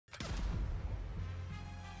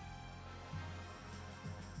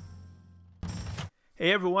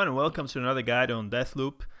Hey everyone, and welcome to another guide on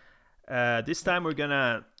Deathloop. This time we're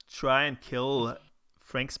gonna try and kill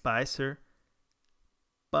Frank Spicer,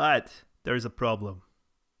 but there's a problem.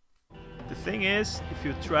 The thing is, if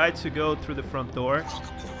you try to go through the front door,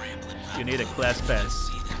 you need a Classpass.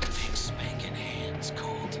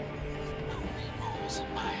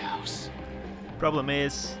 Problem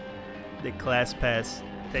is, the Classpass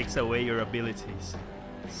takes away your abilities.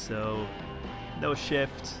 So, no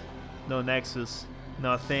shift, no nexus,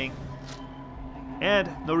 nothing, and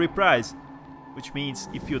no reprise, which means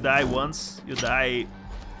if you die once, you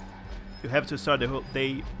have to start the whole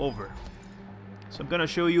day over. So I'm gonna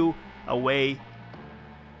show you a way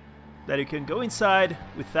that you can go inside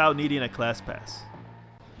without needing a Classpass.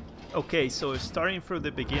 Okay, so starting from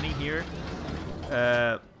the beginning here,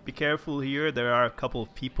 be careful here, there are a couple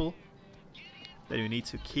of people that you need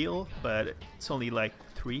to kill, but it's only like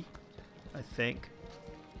 3, I think.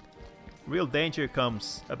 Real danger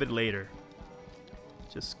comes a bit later.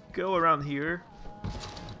 Just go around here.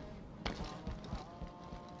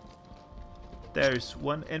 There's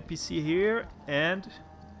one NPC here, and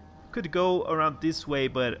could go around this way,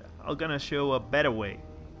 but I'm gonna show a better way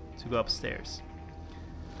to go upstairs.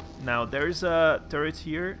 Now there's a turret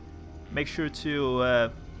here. Make sure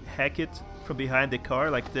to hack it from behind the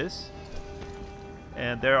car like this.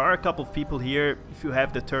 And there are a couple of people here. If you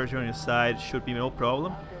have the turret on your side, should be no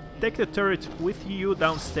problem. Take the turret with you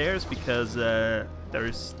downstairs because there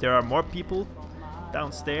are more people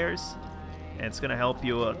downstairs, and it's gonna help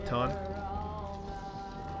you a ton.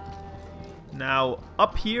 Now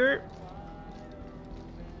up here,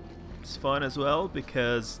 it's fun as well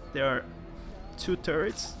because there are 2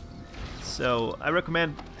 turrets. So I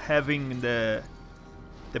recommend having the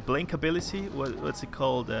blink ability. What's it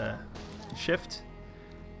called? Shift.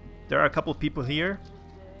 There are a couple of people here.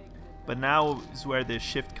 But now is where the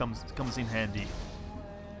shift comes in handy.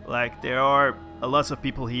 Like there are a lot of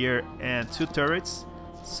people here and 2 turrets,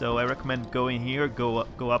 so I recommend going here, go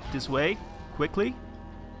up this way quickly,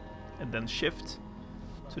 and then shift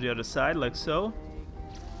to the other side like so.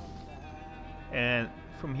 And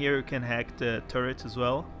from here you can hack the turret as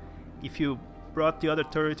well. If you brought the other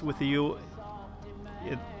turret with you,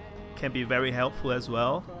 it can be very helpful as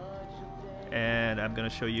well. And I'm gonna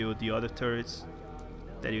show you the other turrets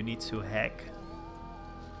that you need to hack.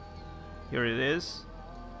 Here it is.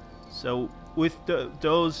 So with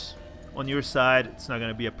those on your side, it's not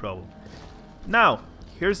gonna be a problem. Now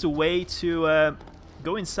here's the way to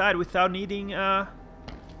go inside without needing the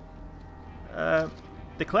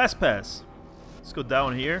Classpass. Let's go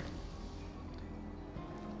down here.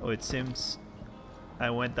 Oh, it seems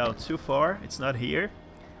I went down too far. It's not here.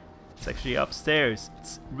 It's actually upstairs.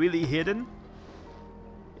 It's really hidden.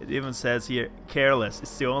 It even says here, careless.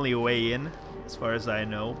 It's the only way in, as far as I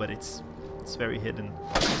know, but it's very hidden.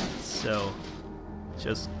 So,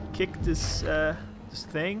 just kick this this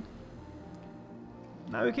thing.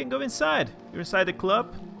 Now you can go inside. You're inside the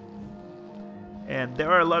club, and there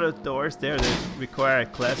are a lot of doors there that require a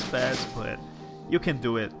Classpass, but you can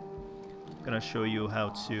do it. I'm gonna show you how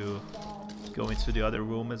to go into the other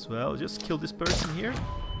room as well. Just kill this person here.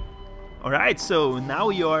 Alright, so now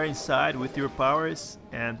you are inside with your powers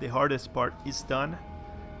and the hardest part is done.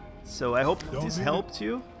 So I hope this helped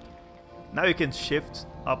you. Now you can shift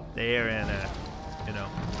up there and, you know,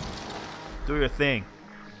 do your thing.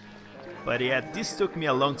 But yeah, this took me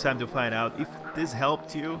a long time to find out. If this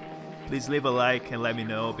helped you, please leave a like and let me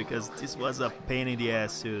know, because this was a pain in the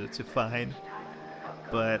ass to find.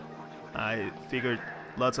 But I figured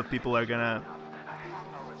lots of people are gonna,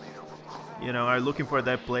 you know, are looking for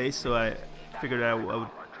that place, so I figured I would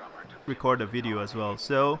record a video as well.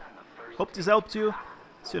 So, hope this helped you.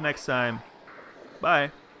 See you next time. Bye.